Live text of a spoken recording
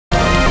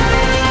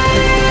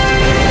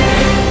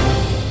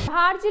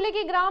जिले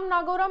के ग्राम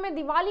नागौरा में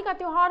दिवाली का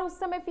त्योहार उस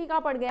समय फीका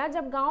पड़ गया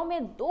जब गांव में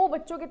 2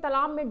 बच्चों के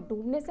तालाब में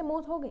डूबने से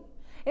मौत हो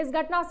गई। इस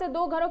घटना से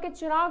 2 घरों के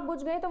चिराग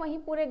बुझ गए तो वहीं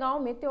पूरे गांव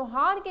में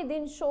त्योहार के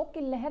दिन शोक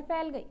की लहर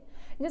फैल गई,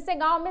 जिससे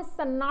गांव में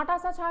सन्नाटा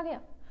सा छा गया।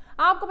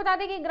 आपको बता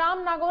दें कि ग्राम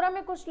नागौरा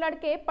में कुछ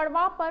लड़के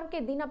पड़वा पर्व के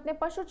दिन अपने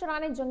पशु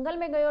चराने जंगल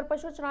में गए और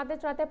पशु चराते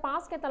चराते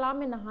पास के तालाब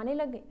में नहाने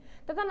लग गए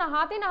तथा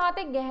नहाते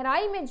नहाते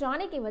गहराई में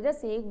जाने की वजह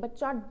से एक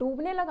बच्चा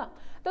डूबने लगा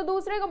तो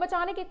दूसरे को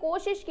बचाने की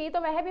कोशिश की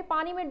तो वह भी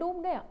पानी में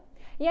डूब गया।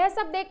 यह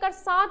सब देखकर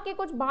साथ के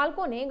कुछ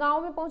बालकों ने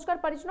गांव में पहुंचकर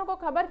परिजनों को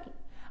खबर की।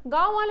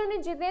 गांव वालों ने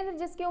जितेंद्र,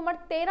 जिसकी उम्र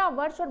 13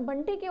 वर्ष और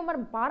बंटी की उम्र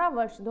 12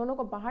 वर्ष, दोनों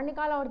को बाहर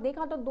निकाला और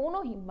देखा तो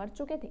दोनों ही मर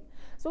चुके थे।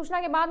 सूचना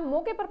के बाद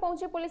मौके पर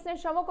पहुंची पुलिस ने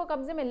शवों को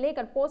कब्जे में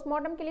लेकर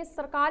पोस्टमार्टम के लिए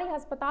सरकारी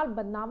अस्पताल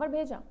बदनावर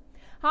भेजा।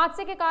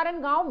 हादसे के कारण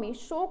गांव में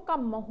शोक का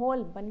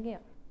माहौल बन गया।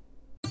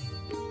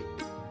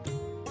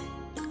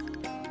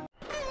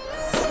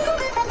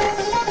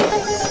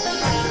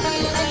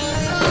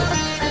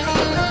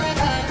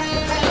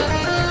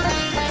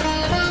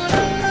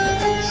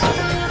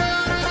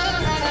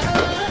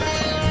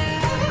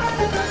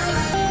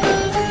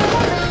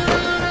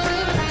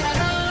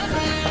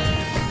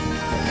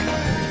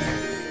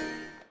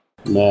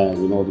 मैं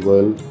विनोद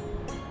गोयल,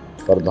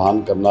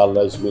 प्रधान करनाल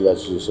राइस मिल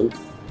एसोसिएशन,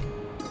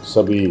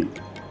 सभी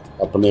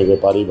अपने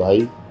व्यापारी भाई,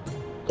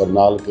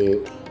 करनाल के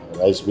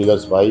राइस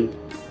मिलर्स भाई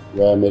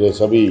व मेरे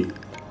सभी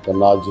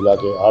करनाल जिला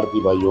के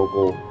आढ़ती भाइयों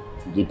को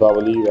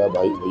दीपावली व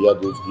भैया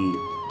दूज की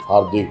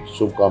हार्दिक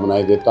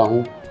शुभकामनाएं देता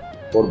हूं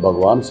और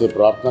भगवान से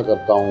प्रार्थना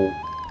करता हूं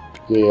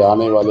कि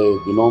आने वाले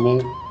दिनों में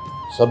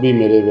सभी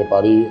मेरे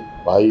व्यापारी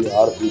भाई,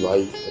 आढ़ती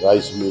भाई,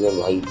 राइस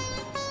मिलर भाई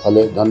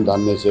फले धन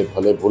धान्य से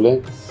फले फूलें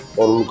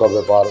और उनका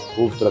व्यापार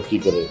खूब तरक्की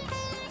करे।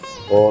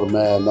 और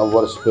मैं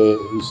नववर्ष पे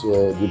इस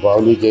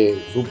दीपावली के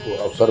शुभ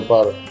अवसर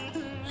पर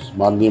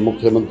माननीय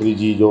मुख्यमंत्री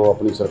जी जो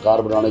अपनी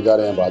सरकार बनाने जा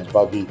रहे हैं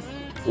भाजपा की,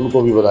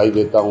 उनको भी बधाई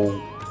देता हूं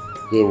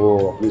कि वो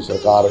अपनी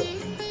सरकार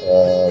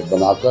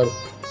बनाकर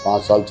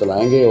 5 साल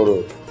चलाएंगे और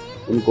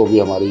उनको भी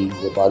हमारी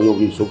व्यापारियों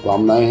की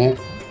शुभकामनाएं हैं।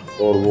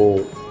 और वो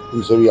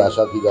उनसे भी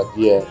आशा की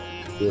जाती है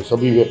कि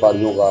सभी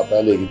व्यापारियों का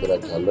पहले की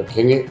तरह ख्याल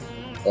रखेंगे।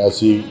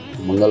 ऐसी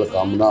मंगल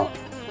कामना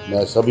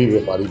मैं सभी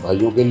व्यापारी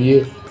भाइयों के लिए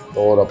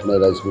और अपने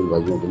राइस मिल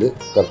भाइयों के लिए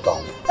करता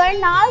हूं।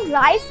 करनाल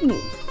राइस मिल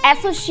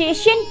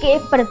एसोसिएशन के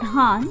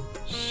प्रधान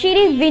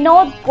श्री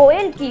विनोद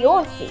गोयल की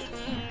ओर से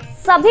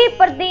सभी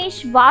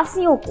प्रदेश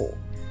वासियों को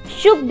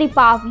शुभ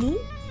दीपावली,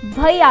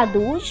 भैया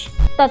दूज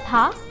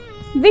तथा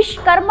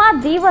विश्वकर्मा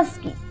दिवस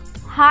की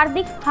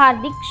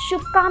हार्दिक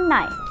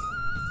शुभकामनाएं।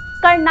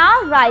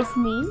 करनाल राइस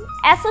मिल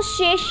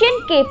एसोसिएशन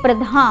के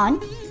प्रधान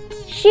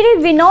श्री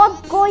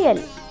विनोद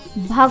गोयल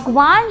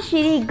भगवान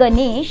श्री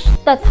गणेश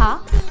तथा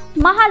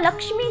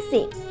महालक्ष्मी से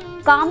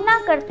कामना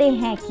करते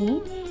हैं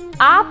कि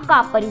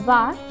आपका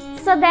परिवार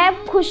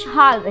सदैव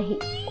खुशहाल रहे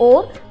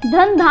और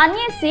धन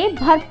धान्य से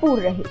भरपूर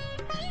रहे।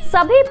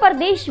 सभी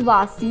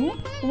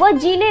प्रदेशवासियों व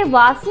जिले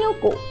वासियों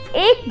को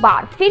एक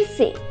बार फिर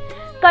से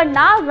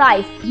करनाल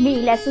राइस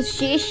मिल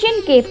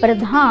एसोसिएशन के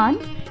प्रधान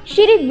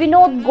श्री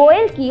विनोद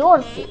गोयल की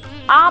ओर से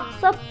आप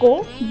सबको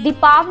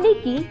दीपावली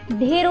की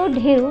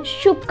ढेरों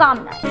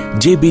शुभकामनाएं।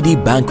 JBD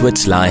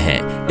Banquets लाए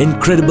हैं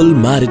incredible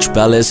marriage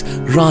palace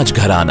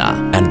Rajgharana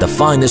and the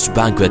finest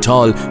banquet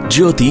hall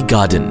Jyoti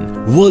garden,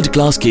 world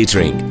class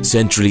catering,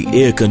 centrally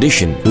air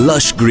conditioned,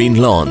 lush green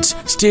lawns,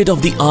 state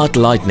of the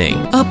art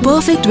lighting, a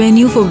perfect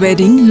venue for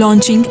wedding,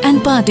 launching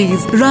and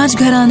parties.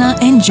 Rajgharana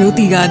and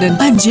Jyoti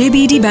Garden at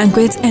JBD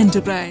Banquets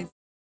Enterprise।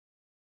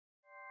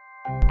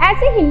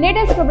 ऐसे ही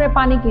latest खबरें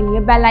पाने के लिए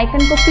bell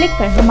icon को click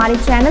कर हमारे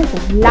channel को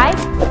like,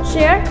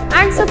 share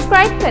and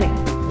subscribe करें।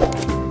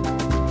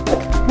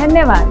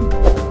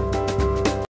 धन्यवाद।